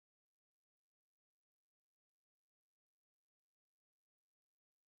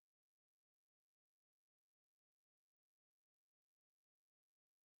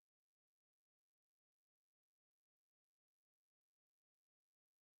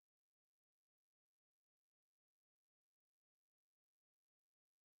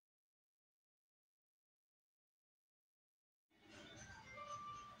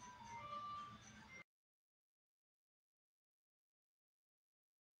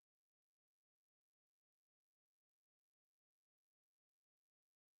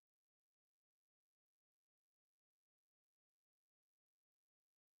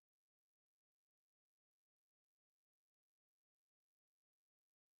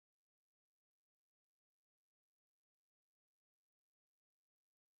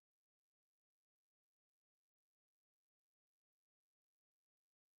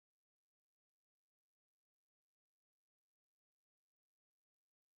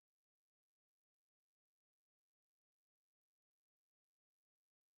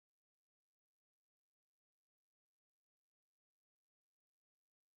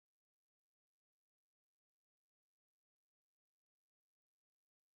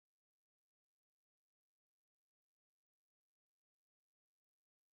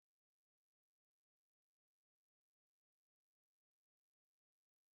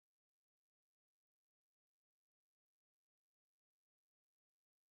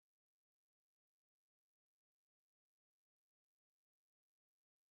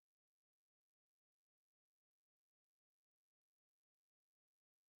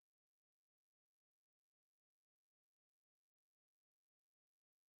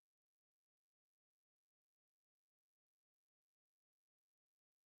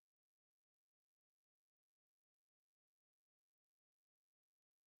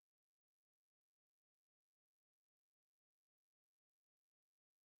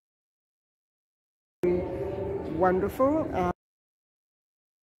wonderful.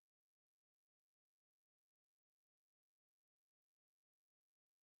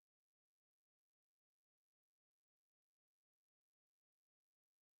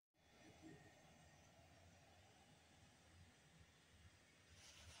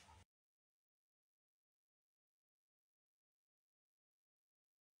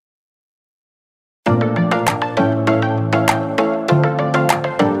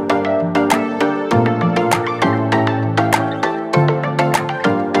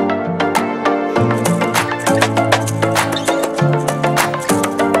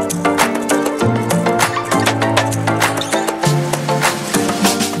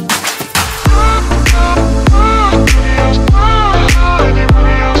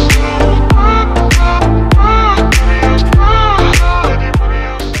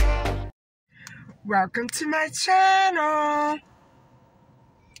 Welcome to my channel.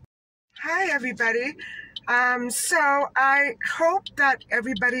 Hi everybody. So I hope that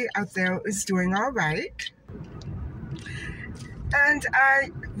everybody out there is doing all right. And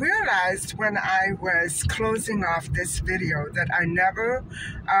I realized when I was closing off this video that I never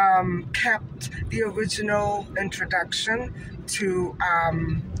kept the original introduction to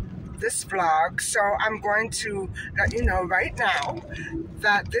this vlog. So I'm going to let you know right now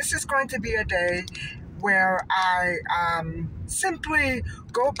that this is going to be a day where I simply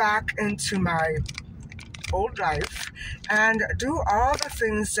go back into my old life and do all the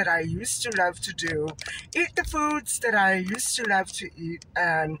things that I used to love to do, eat the foods that I used to love to eat,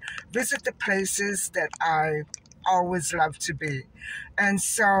 and visit the places that I always loved to be. And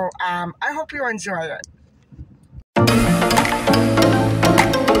so I hope you enjoy it.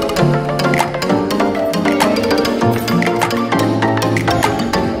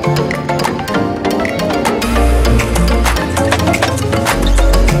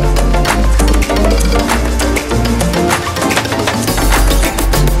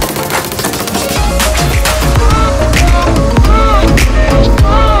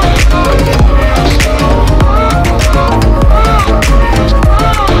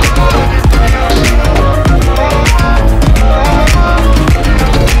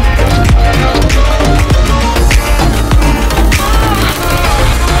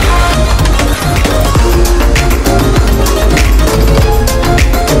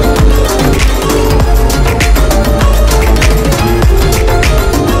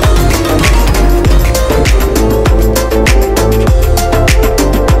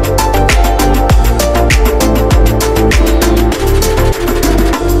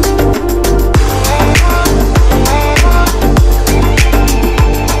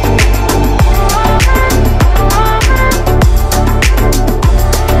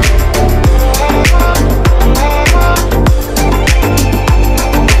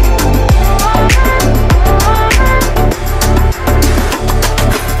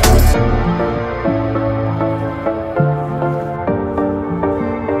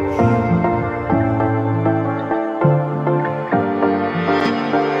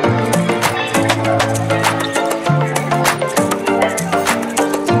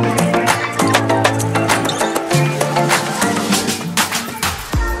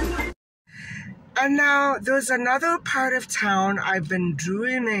 And now there's another part of town I've been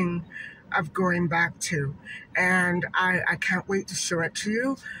dreaming of going back to, and I can't wait to show it to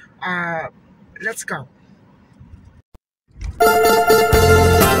you. Let's go.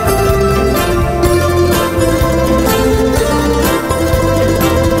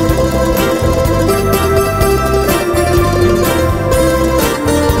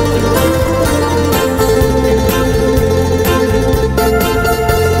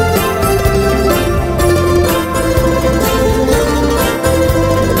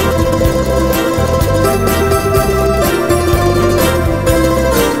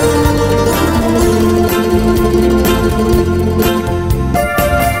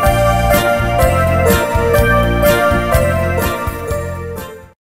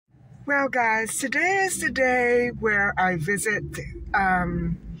 Well guys, today is the day where I visit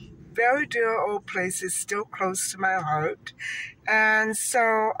very dear old places still close to my heart. And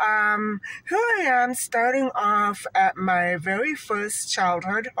so here I am starting off at my very first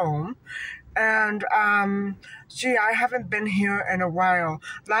childhood home. And gee, I haven't been here in a while.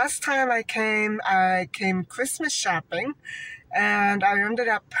 Last time I came Christmas shopping, and I ended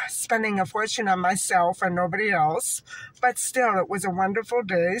up spending a fortune on myself and nobody else. But still, it was a wonderful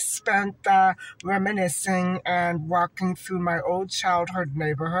day spent reminiscing and walking through my old childhood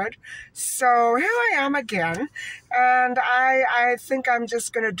neighborhood. So here I am again, and I think I'm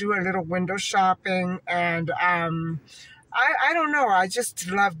just going to do a little window shopping and I don't know. I just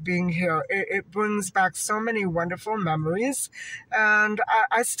love being here. It brings back so many wonderful memories. And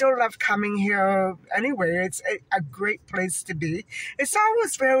I still love coming here anyway. It's a great place to be. It's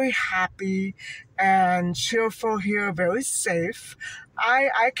always very happy and cheerful here, very safe.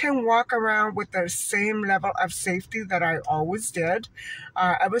 I can walk around with the same level of safety that I always did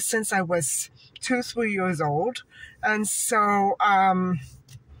ever since I was 3 years old. And so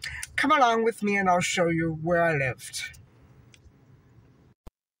come along with me and I'll show you where I lived.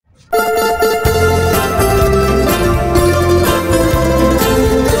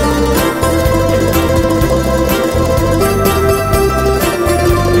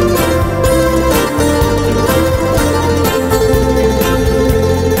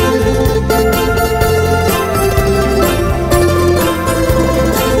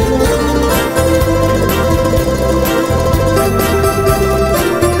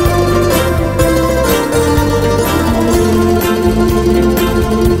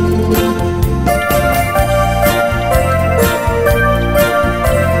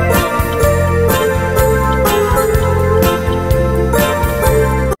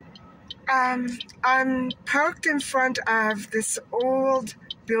 I'm parked in front of this old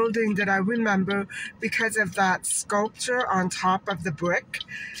building that I remember because of that sculpture on top of the brick.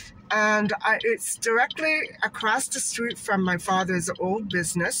 And it's directly across the street from my father's old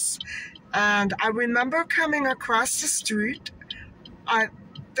business. And I remember coming across the street.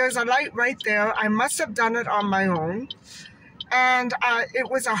 There's a light right there. I must have done it on my own. And it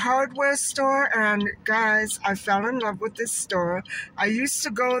was a hardware store, and guys, I fell in love with this store. I used to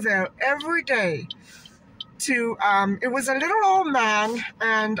go there every day to, it was a little old man,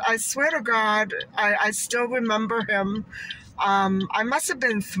 and I swear to God, I still remember him. I must have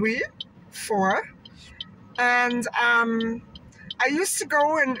been 3, 4, and I used to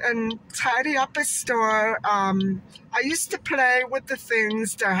go and tidy up his store. I used to play with the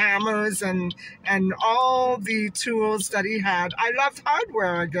things, the hammers and all the tools that he had. I loved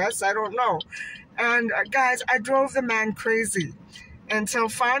hardware, I guess. I don't know. And guys, I drove the man crazy until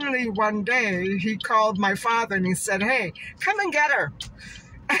finally one day he called my father and he said, "Hey, come and get her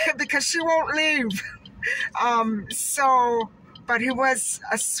because she won't leave." But he was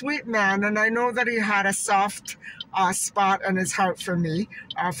a sweet man, and I know that he had a soft spot in his heart for me,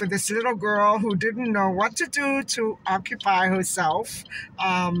 for this little girl who didn't know what to do to occupy herself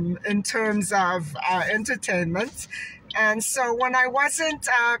in terms of entertainment. And so when I wasn't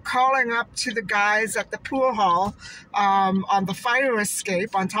calling up to the guys at the pool hall on the fire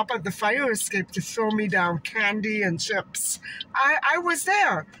escape, on top of the fire escape to throw me down candy and chips, I was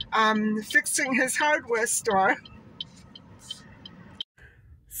there fixing his hardware store.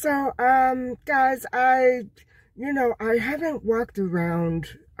 So, guys, I haven't walked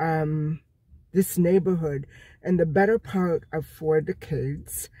around this neighborhood in the better part of 4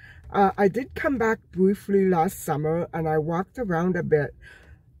 decades. I did come back briefly last summer and I walked around a bit,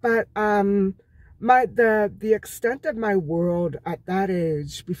 but the extent of my world at that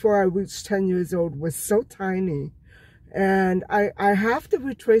age, before I reached 10 years old, was so tiny, and I have to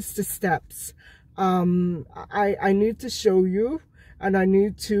retrace the steps. I need to show you, and I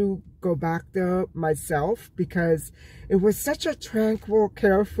need to go back there myself because it was such a tranquil,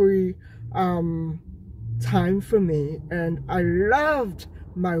 carefree time for me, and I loved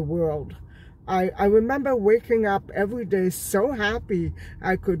my world. I remember waking up every day so happy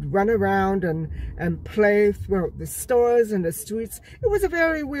I could run around and play throughout the stores and the streets. It was a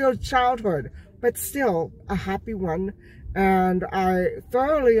very weird childhood, but still a happy one, and I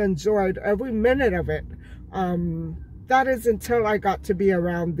thoroughly enjoyed every minute of it. That is until I got to be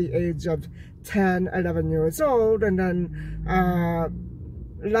around the age of 10, 11 years old, and then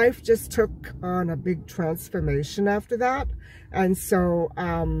life just took on a big transformation after that. And so,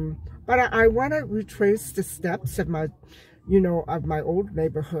 but I want to retrace the steps of my, of my old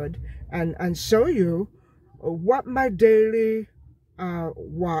neighborhood and show you what my daily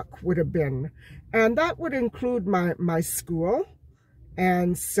walk would have been. And that would include my school.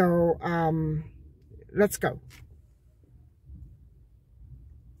 And so, let's go.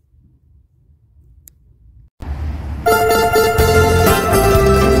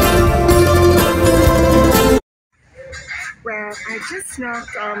 Well, I just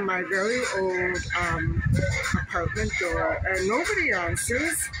knocked on my very old apartment door and nobody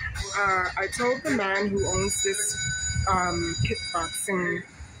answers. I told the man who owns this kickboxing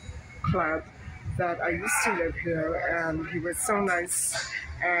club that I used to live here, and he was so nice,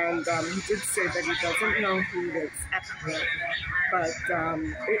 and he did say that he doesn't know who lives up here, but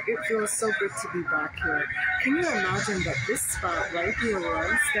it feels so good to be back here. Can you imagine that this spot right here where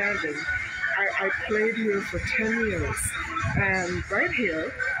I'm standing, I played here for 10 years. And right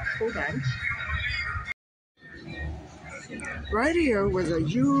here, hold on. Right here was a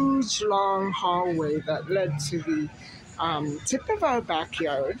huge long hallway that led to the tip of our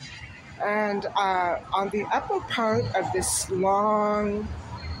backyard. And on the upper part of this long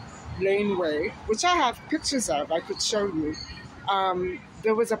laneway, which I have pictures of, I could show you,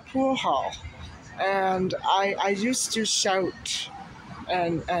 there was a pool hall. And I used to shout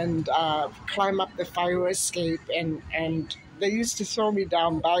and climb up the fire escape, and they used to throw me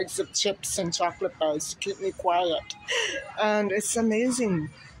down bags of chips and chocolate bars to keep me quiet. And it's amazing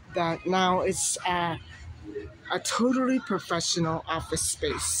that now it's a totally professional office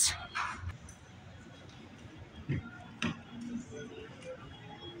space.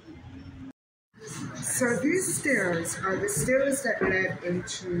 So these stairs are the stairs that led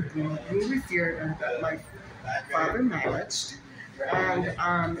into the movie theater that my father managed.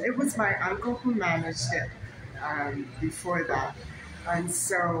 And it was my uncle who managed it before that. And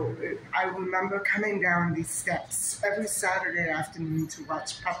so I remember coming down these steps every Saturday afternoon to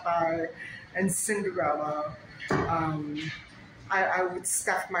watch Popeye and Cinderella. I would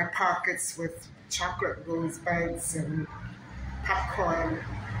stuff my pockets with chocolate rosebuds and popcorn.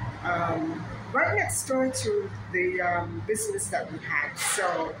 Right next door to the business that we had.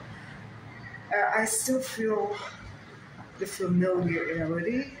 So I still feel the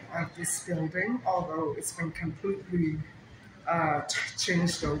familiarity of this building, although it's been completely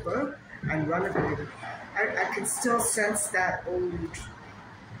changed over and renovated. I can still sense that old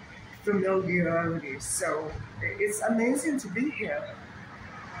familiarity. So it's amazing to be here.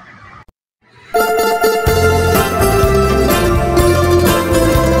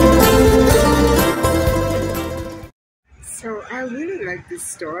 So I really like this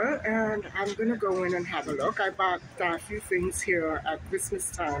store, and I'm gonna go in and have a look. I bought a few things here at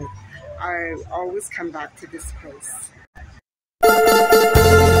Christmas time. I always come back to this place.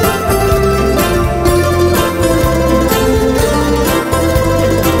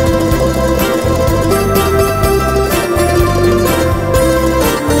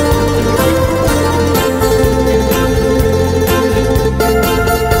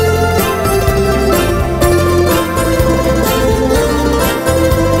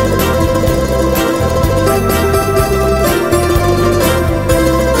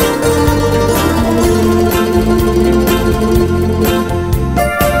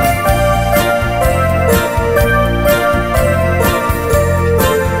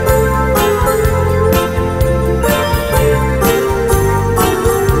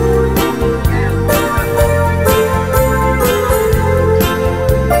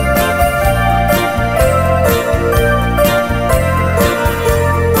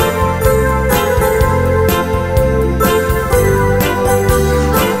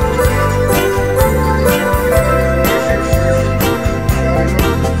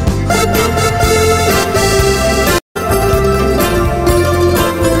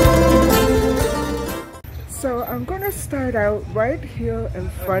 So I'm going to start out right here in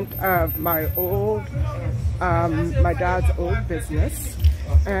front of my old, my dad's old business,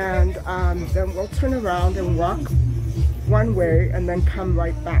 and then we'll turn around and walk one way and then come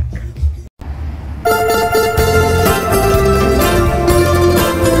right back.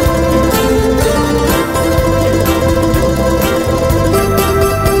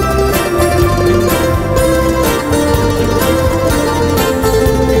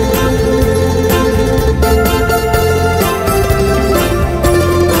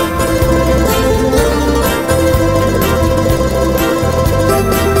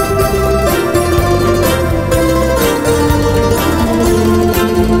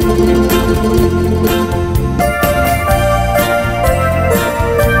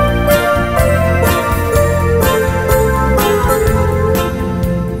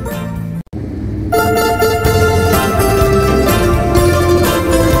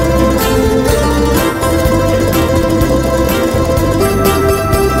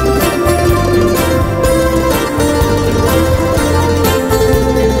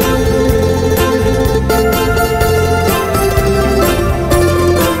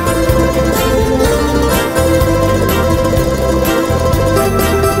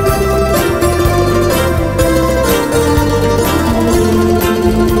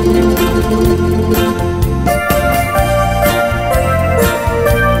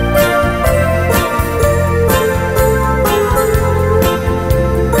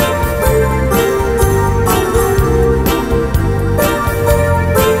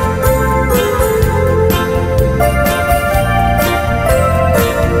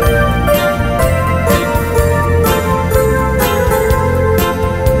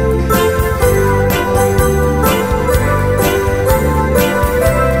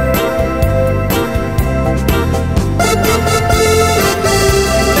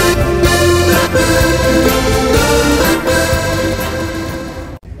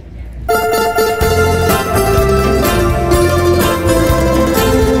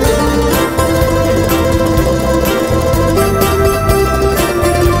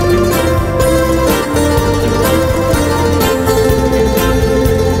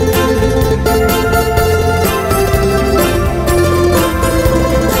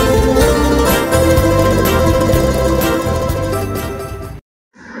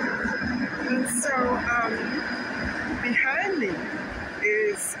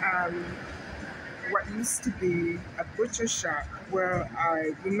 butcher shop where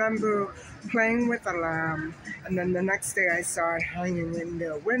I remember playing with a lamb, and then the next day I saw it hanging in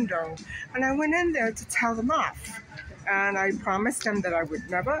their window, and I went in there to tell them off. And I promised them that I would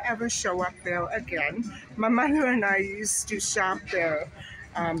never ever show up there again. My mother and I used to shop there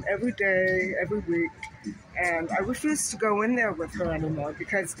every day, every week, and I refused to go in there with her anymore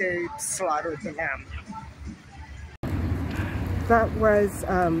because they slaughtered the lamb. That was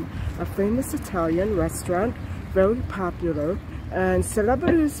a famous Italian restaurant, very popular, and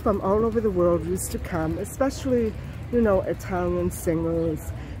celebrities from all over the world used to come, especially, you know, Italian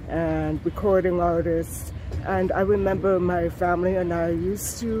singers and recording artists. And I remember my family and I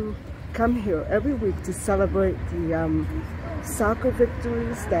used to come here every week to celebrate the soccer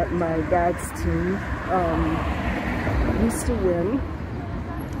victories that my dad's team used to win.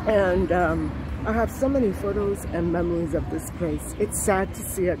 And I have so many photos and memories of this place. It's sad to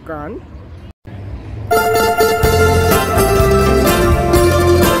see it gone.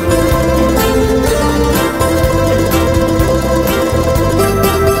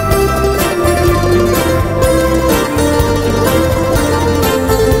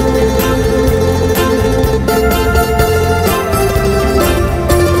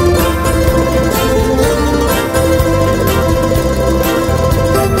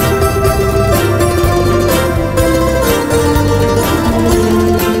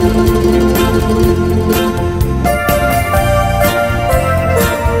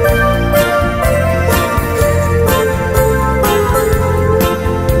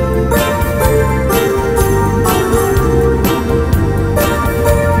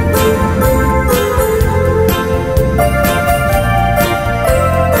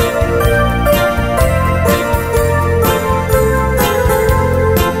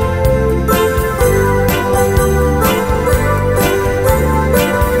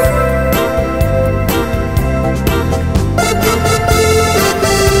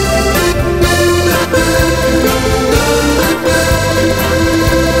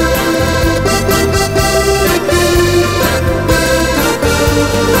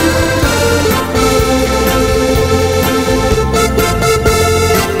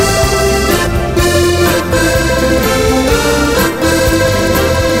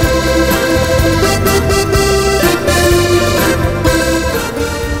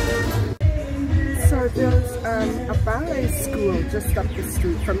 Just up the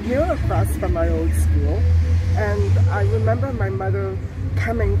street from here, across from my old school, and I remember my mother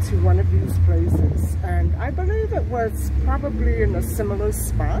coming to one of these places, and I believe it was probably in a similar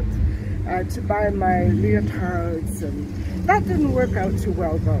spot to buy my leotards, and that didn't work out too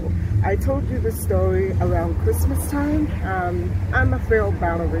well though. I told you the story around Christmas time. I'm a failed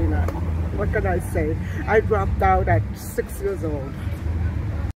ballerina. What can I say? I dropped out at 6 years old.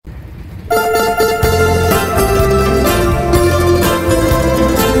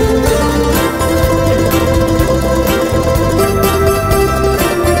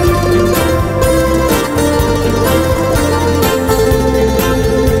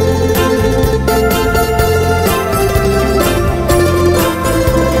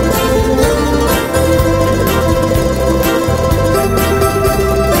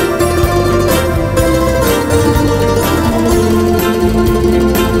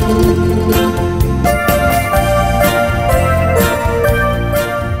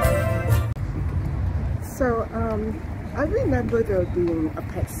 I remember there being a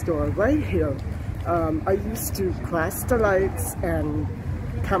pet store right here. I used to cross the lights and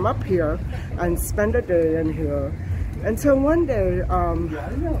come up here and spend a day in here until one day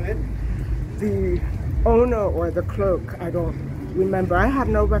the owner or the clerk, I don't remember, I have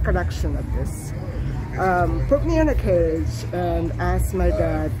no recollection of this, put me in a cage and asked my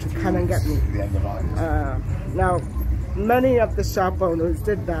dad to come and get me. Now, many of the shop owners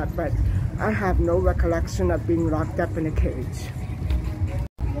did that, but I have no recollection of being locked up in a cage.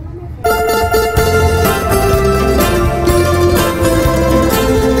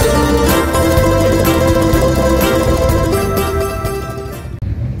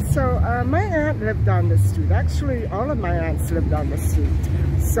 So my aunt lived on the street. Actually, all of my aunts lived on the street.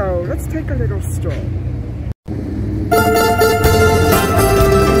 So let's take a little stroll.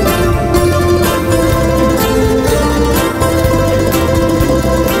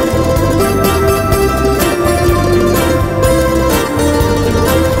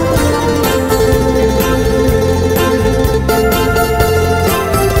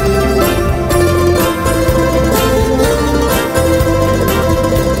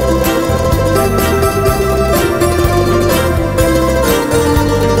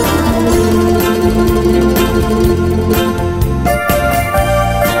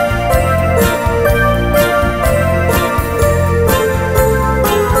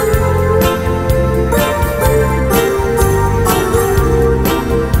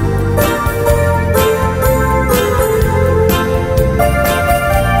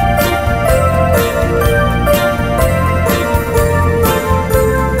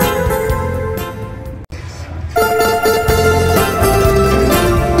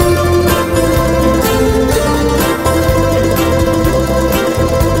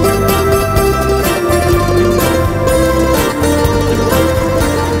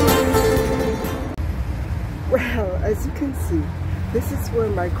 as you can see, this is where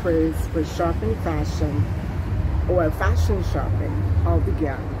my craze for shopping fashion, or fashion shopping, all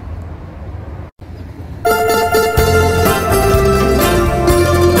began.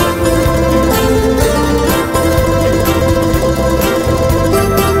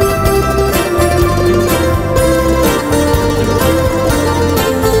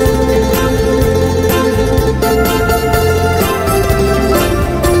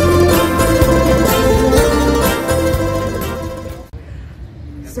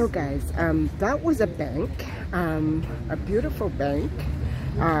 So guys, that was a bank, a beautiful bank,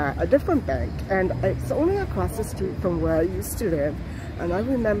 a different bank, and it's only across the street from where I used to live. And I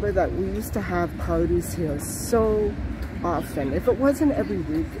remember that we used to have parties here so often. If it wasn't every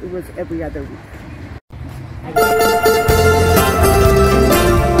week, it was every other week.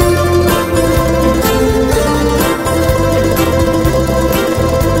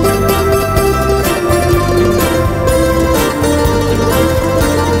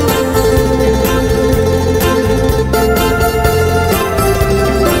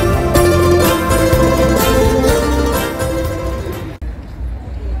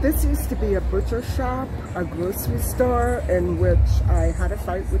 This used to be a butcher shop, a grocery store, in which I had a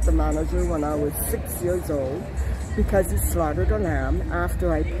fight with the manager when I was 6 years old because he slaughtered a lamb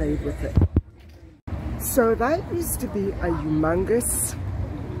after I played with it. So that used to be a humongous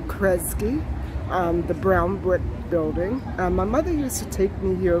Kresge, the brown brick building. My mother used to take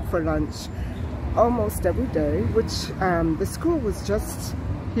me here for lunch almost every day, which the school was just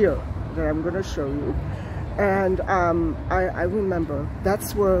here that I'm going to show you. And I remember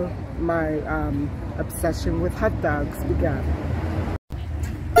that's where my obsession with hot dogs began.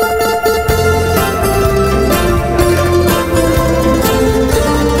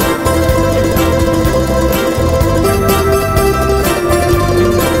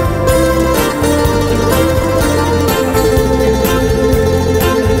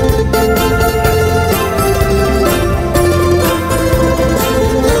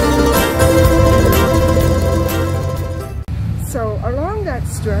 So along that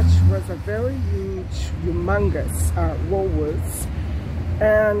stretch was a very huge, humongous Woolworths,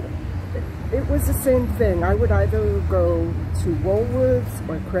 and it was the same thing. I would either go to Woolworths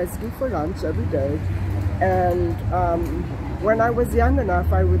or Kresge for lunch every day, and when I was young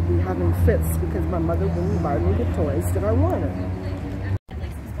enough, I would be having fits because my mother wouldn't buy me the toys that I wanted.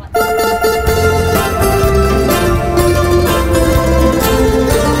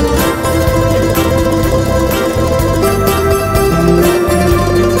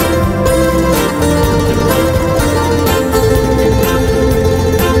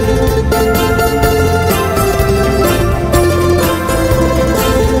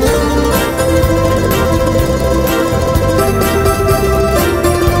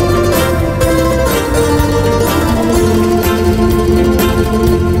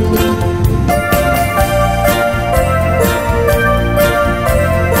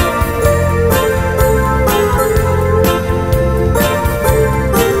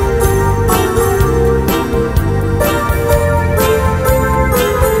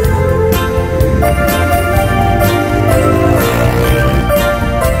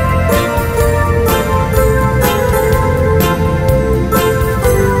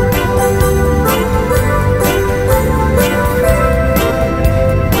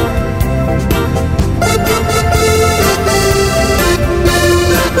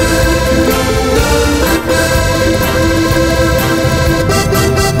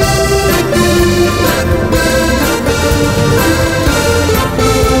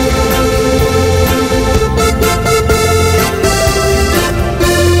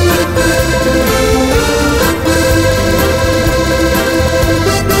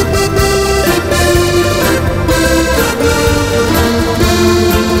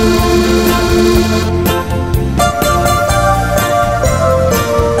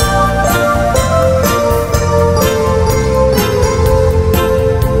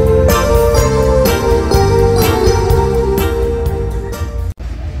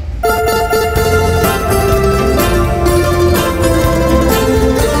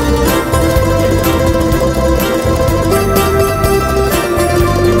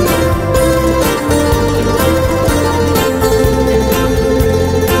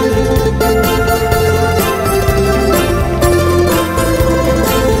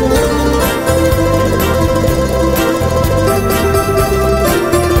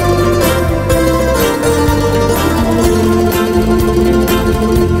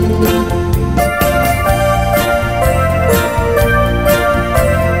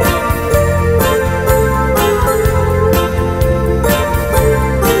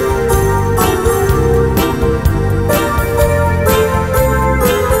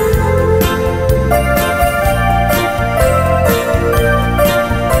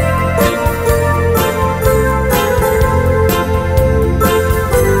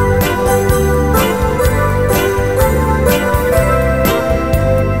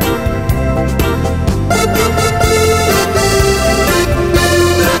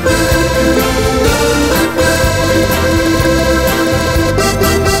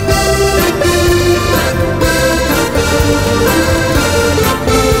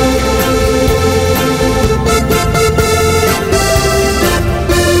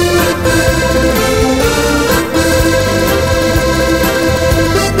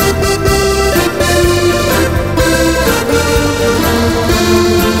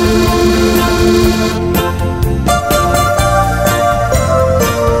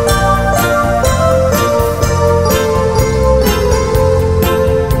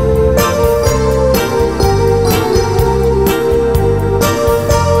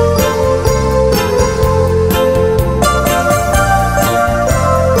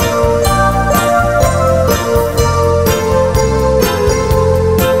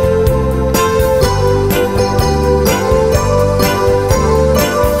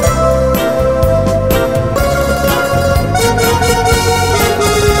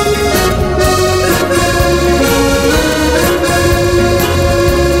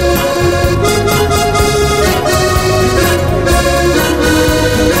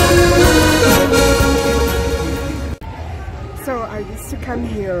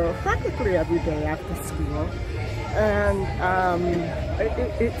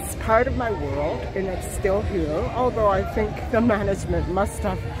 it's part of my world and it's still here, although I think the management must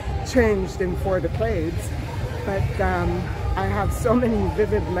have changed in for decades. But I have so many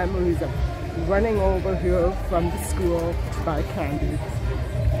vivid memories of running over here from the school to buy candy.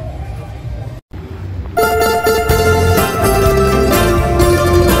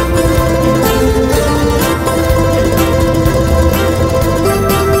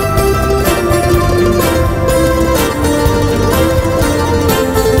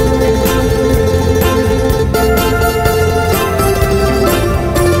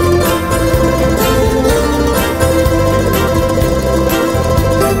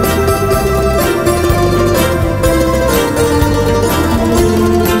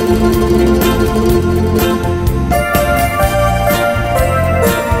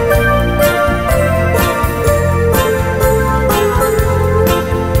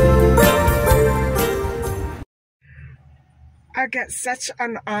 I get such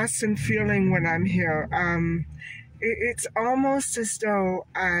an awesome feeling when I'm here. It's almost as though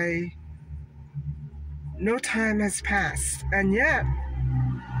no time has passed, and yet,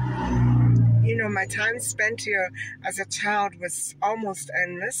 you know, my time spent here as a child was almost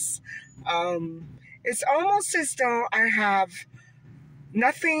endless. It's almost as though I have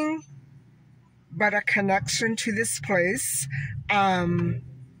nothing but a connection to this place.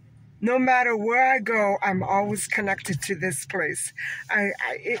 No matter where I go, I'm always connected to this place.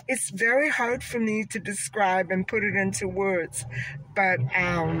 It's very hard for me to describe and put it into words, but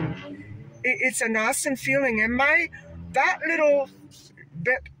it's an awesome feeling. And that little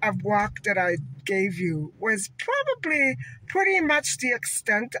bit of walk that I gave you was probably pretty much the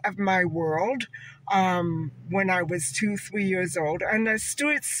extent of my world when I was 2-3 years old. And the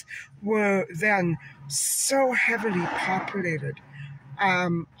streets were then so heavily populated.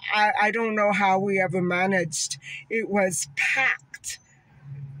 I don't know how we ever managed. It was packed.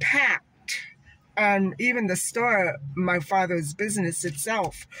 And even the store, my father's business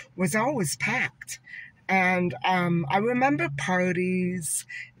itself, was always packed. And I remember parties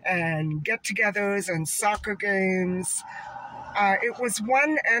and get-togethers and soccer games. It was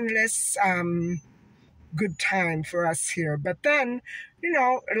one endless good time for us here. But then, you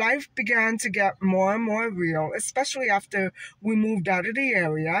know, life began to get more and more real, especially after we moved out of the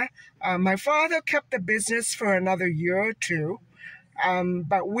area. My father kept the business for another year or two,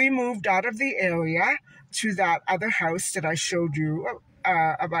 but we moved out of the area to that other house that I showed you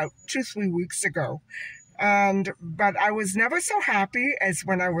about 2-3 weeks ago. But I was never so happy as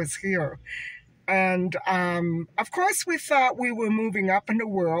when I was here. And of course, we thought we were moving up in the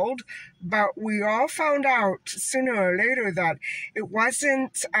world, but we all found out sooner or later that it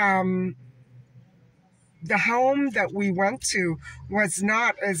wasn't, the home that we went to was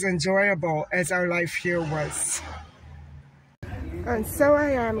not as enjoyable as our life here was. And so I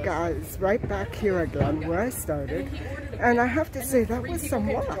am, guys, right back here again where I started. And I have to say, that was some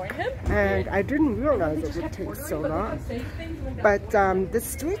walk. And I didn't realize it would take so long. But the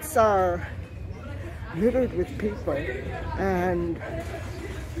streets are littered with people, and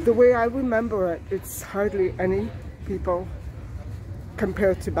the way I remember it, it's hardly any people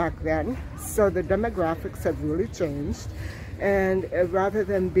compared to back then. So the demographics have really changed, and rather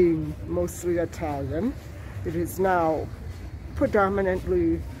than being mostly Italian, it is now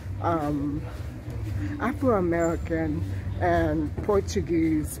predominantly Afro-American and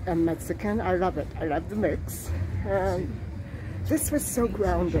Portuguese and Mexican. I love it. I love the mix. And this was so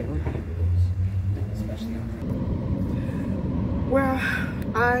grounding. Well,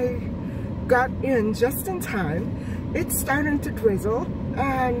 I got in just in time. It's starting to drizzle,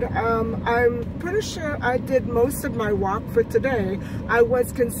 and I'm pretty sure I did most of my walk for today. I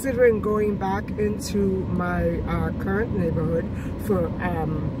was considering going back into my current neighborhood for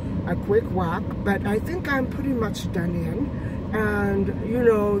a quick walk, but I think I'm pretty much done in. And, you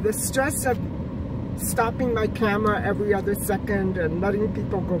know, the stress of stopping my camera every other second and letting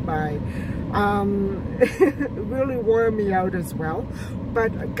people go by really wore me out as well.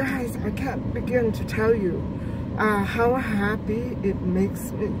 But guys, I can't begin to tell you how happy it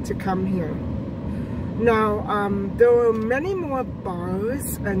makes me to come here. Now, there were many more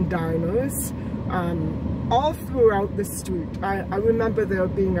bars and diners all throughout the street. I remember there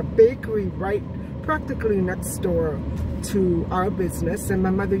being a bakery right practically next door to our business, and my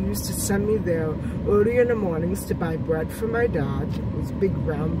mother used to send me there early in the mornings to buy bread for my dad. Those big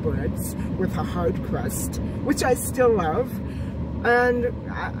round breads with a hard crust, which I still love. And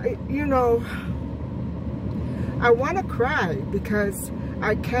you know, I want to cry because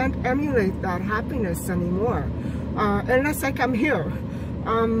I can't emulate that happiness anymore unless I come here.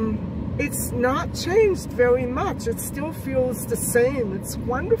 it's not changed very much. It still feels the same. It's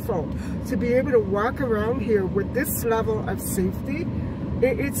wonderful to be able to walk around here with this level of safety.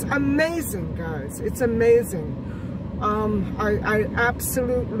 It's amazing, guys. It's amazing. I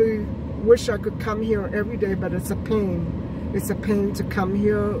absolutely wish I could come here every day, but it's a pain. It's a pain to come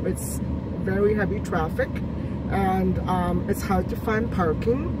here. It's very heavy traffic, and it's hard to find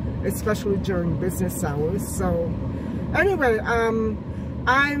parking, especially during business hours. So anyway,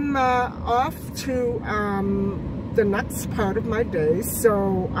 I'm off to the next part of my day,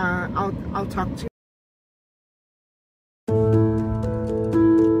 so I'll talk to you.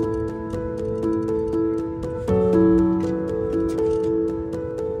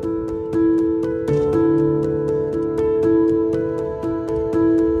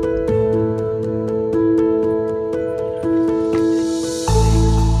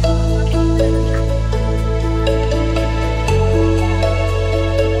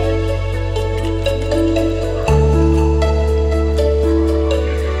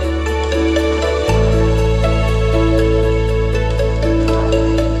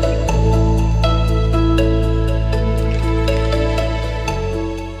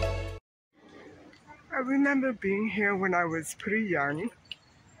 I remember being here when I was pretty young,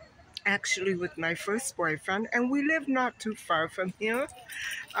 actually with my first boyfriend, and we lived not too far from here,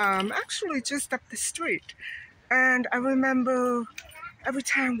 actually just up the street. And I remember every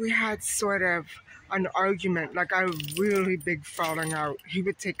time we had sort of an argument, like a really big falling out, he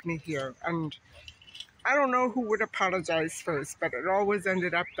would take me here. And I don't know who would apologize first, but it always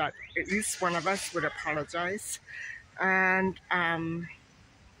ended up that at least one of us would apologize. And,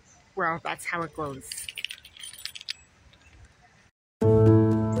 well, that's how it goes.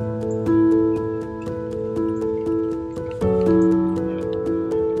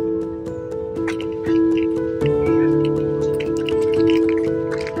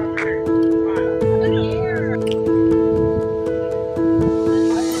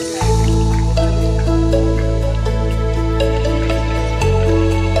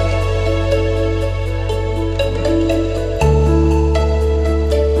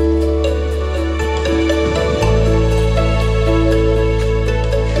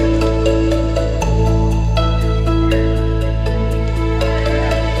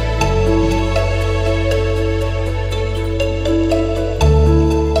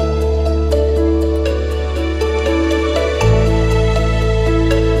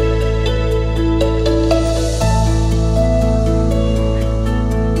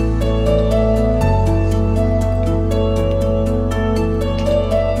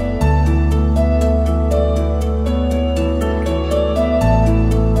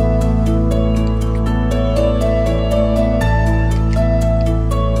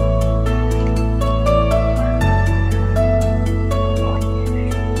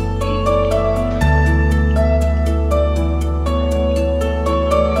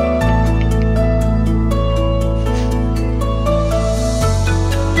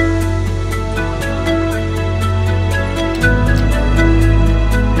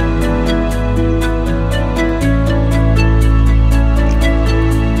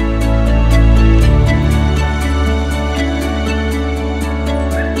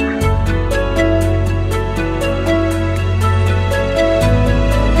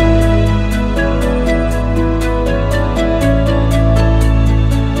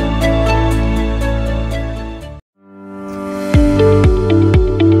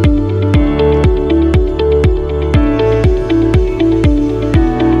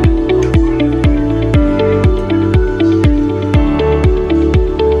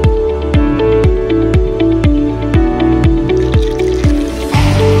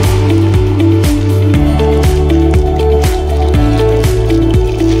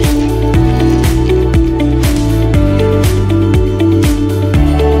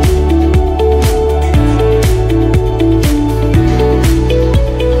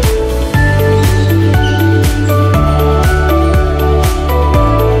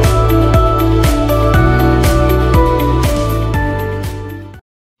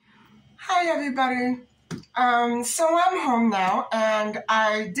 Everybody. So I'm home now, and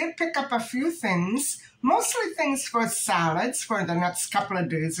I did pick up a few things, mostly things for salads for the next couple of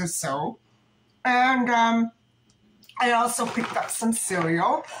days or so. And I also picked up some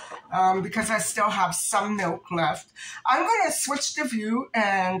cereal because I still have some milk left. I'm going to switch the view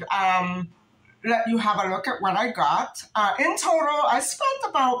and let you have a look at what I got. In total, I spent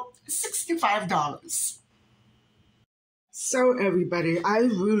about $65. So everybody, I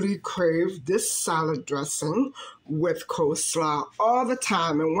really crave this salad dressing with coleslaw all the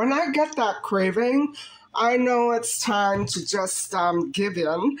time. And when I get that craving, I know it's time to just give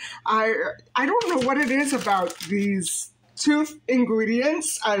in. I don't know what it is about these two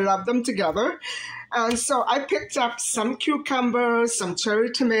ingredients. I love them together. And so I picked up some cucumbers, some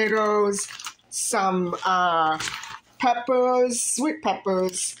cherry tomatoes, some peppers, sweet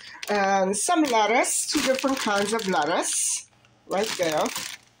peppers, and some lettuce, two different kinds of lettuce right there.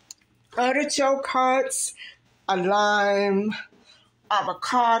 Artichoke hearts, a lime,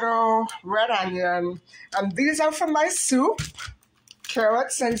 avocado, red onion, and these are for my soup,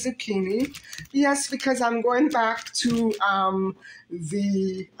 carrots and zucchini. Yes, because I'm going back to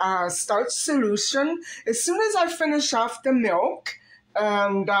the starch solution as soon as I finish off the milk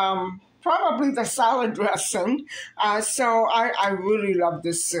and probably the salad dressing. So I really love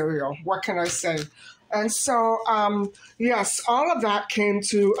this cereal. What can I say? And so, yes, all of that came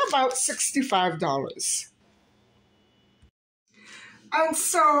to about $65. And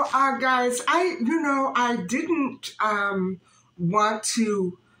so, guys, I didn't want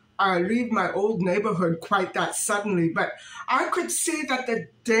to leave my old neighborhood quite that suddenly, but I could see that the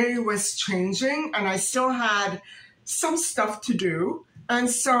day was changing and I still had some stuff to do. And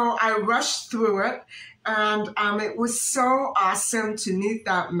so I rushed through it, and it was so awesome to meet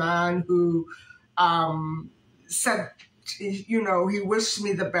that man who said, he wished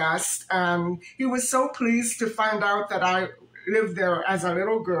me the best. He was so pleased to find out that I lived there as a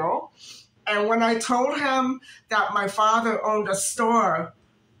little girl. And when I told him that my father owned a store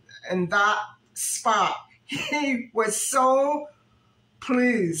in that spot, he was so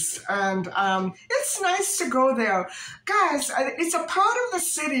pleased. And it's nice to go there. Guys, it's a part of the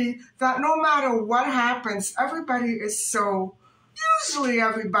city that no matter what happens, usually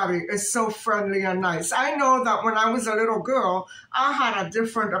everybody is so friendly and nice. I know that when I was a little girl, I had a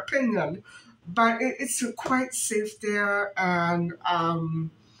different opinion, but it's quite safe there. And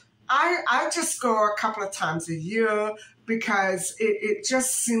I just go a couple of times a year because it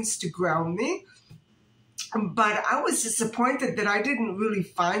just seems to ground me. But I was disappointed that I didn't really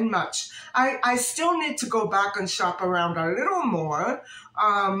find much. I still need to go back and shop around a little more.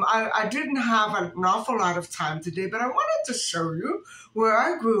 I didn't have an awful lot of time today, but I wanted to show you where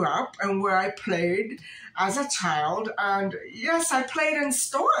I grew up and where I played as a child. And yes, I played in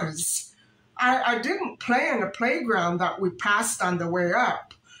stores. I didn't play in a playground that we passed on the way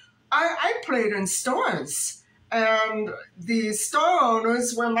up. I played in stores, and the store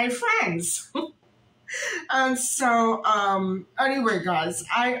owners were my friends. And so, anyway, guys,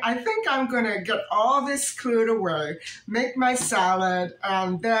 I think I'm going to get all this cleared away, make my salad,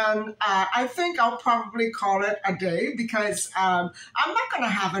 and then I think I'll probably call it a day because I'm not going to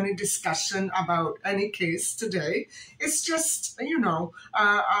have any discussion about any case today. It's just, laid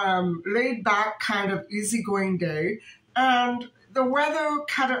back, kind of easygoing day, and the weather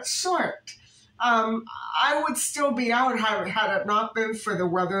cut it short. I would still be out had it not been for the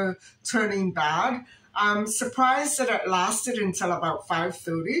weather turning bad. I'm surprised that it lasted until about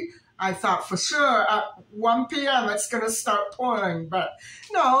 5:30. I thought for sure at 1 p.m. it's going to start pouring, but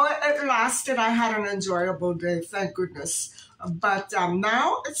no, it lasted. I had an enjoyable day, thank goodness. But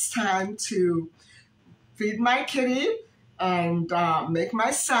now it's time to feed my kitty and make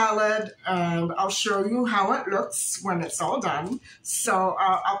my salad, and I'll show you how it looks when it's all done. So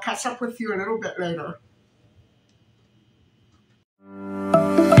I'll catch up with you a little bit later.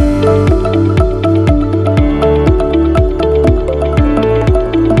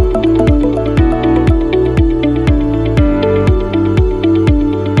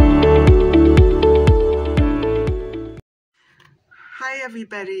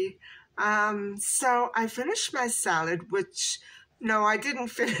 Everybody. So I finished my salad, no, I didn't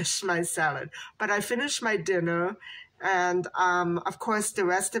finish my salad, but I finished my dinner, and of course the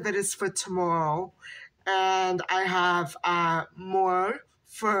rest of it is for tomorrow, and I have more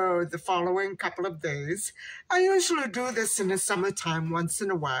for the following couple of days. I usually do this in the summertime once in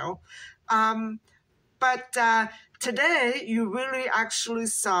a while, but today you really actually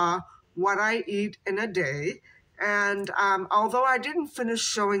saw what I eat in a day. And although I didn't finish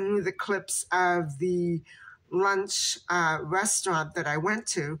showing you the clips of the lunch restaurant that I went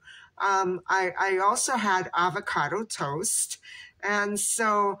to, I also had avocado toast. And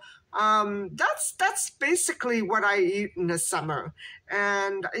so that's basically what I eat in the summer.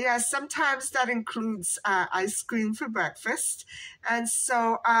 And yeah, sometimes that includes ice cream for breakfast. And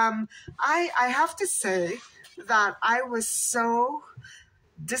so I have to say that I was so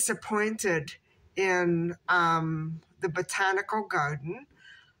disappointed in the botanical garden.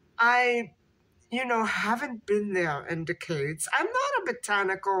 I, haven't been there in decades. I'm not a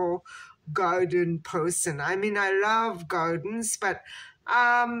botanical garden person. I mean, I love gardens, but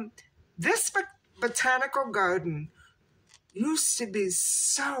this botanical garden used to be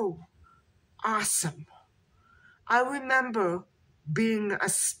so awesome. I remember being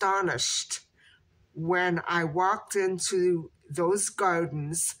astonished when I walked into those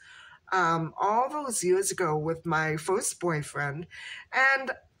gardens all those years ago with my first boyfriend,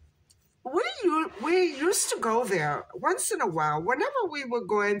 and we used to go there once in a while whenever we were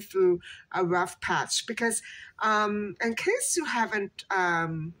going through a rough patch, because in case you haven't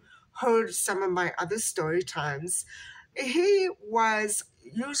heard some of my other story times, he was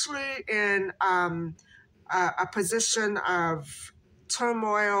usually in a position of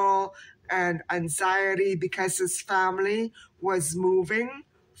turmoil and anxiety because his family was moving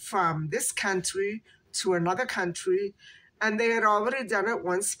from this country to another country, and they had already done it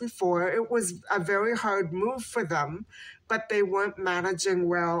once before. It was a very hard move for them, but they weren't managing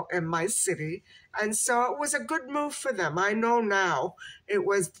well in my city. And so it was a good move for them. I know now it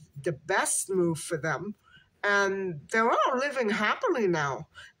was the best move for them. And they're all living happily now.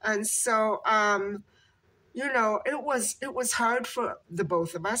 And so, it was hard for the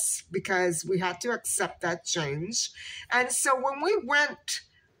both of us because we had to accept that change. And so when we went,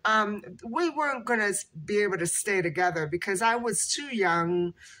 we weren't going to be able to stay together because I was too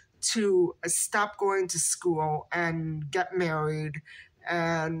young to stop going to school and get married.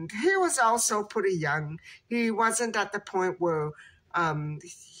 And he was also pretty young. He wasn't at the point where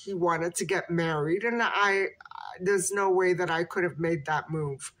he wanted to get married. And there's no way that I could have made that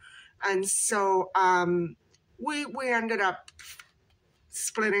move. And so we ended up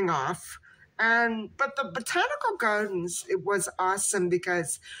splitting off. But the botanical gardens, it was awesome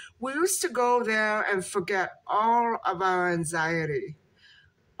because we used to go there and forget all of our anxiety,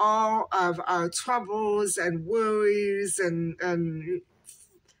 all of our troubles and worries and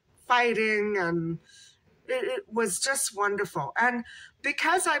fighting, and it was just wonderful. And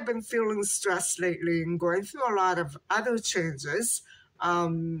because I've been feeling stressed lately and going through a lot of other changes,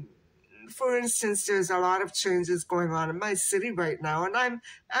 for instance, there's a lot of changes going on in my city right now, and I'm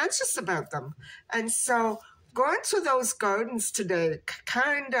anxious about them. And so going to those gardens today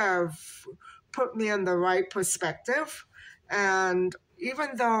kind of put me in the right perspective. And even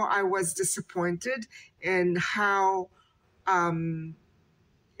though I was disappointed in how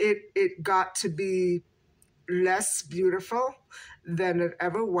it got to be less beautiful than it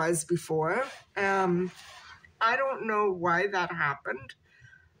ever was before, I don't know why that happened.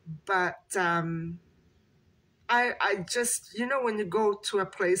 But I just, when you go to a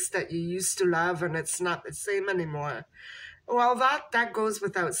place that you used to love and it's not the same anymore, well, that goes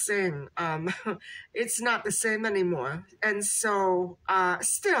without saying. It's not the same anymore. And so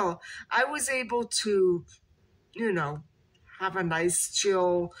still, I was able to, have a nice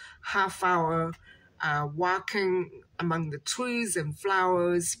chill half hour walking among the trees and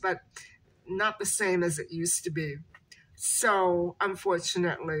flowers, but not the same as it used to be. So,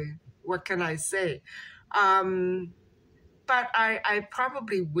 unfortunately, what can I say? But I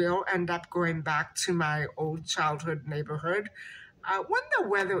probably will end up going back to my old childhood neighborhood when the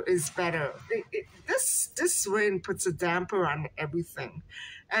weather is better. This rain puts a damper on everything.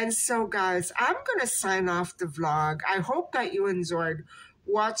 And so, guys, I'm going to sign off the vlog. I hope that you enjoyed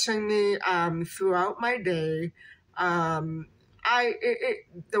watching me throughout my day.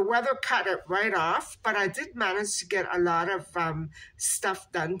 The weather cut it right off, but I did manage to get a lot of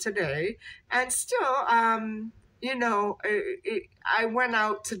stuff done today. And still, I went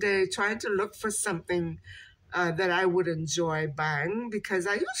out today trying to look for something that I would enjoy buying, because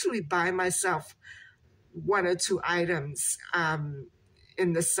I usually buy myself one or two items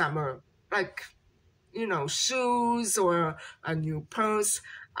in the summer, like, shoes or a new purse.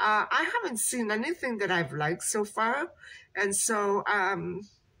 I haven't seen anything that I've liked so far. And so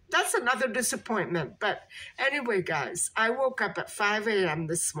that's another disappointment. But anyway, guys, I woke up at 5 a.m.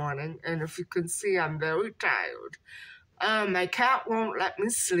 this morning. And if you can see, I'm very tired. My cat won't let me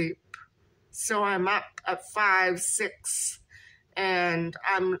sleep. So I'm up at 5, 6. And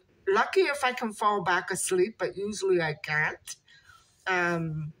I'm lucky if I can fall back asleep, but usually I can't.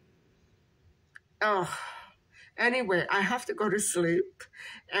 Anyway, I have to go to sleep,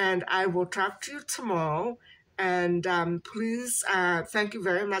 and I will talk to you tomorrow. And please, thank you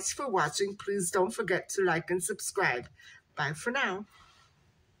very much for watching. Please don't forget to like and subscribe. Bye for now.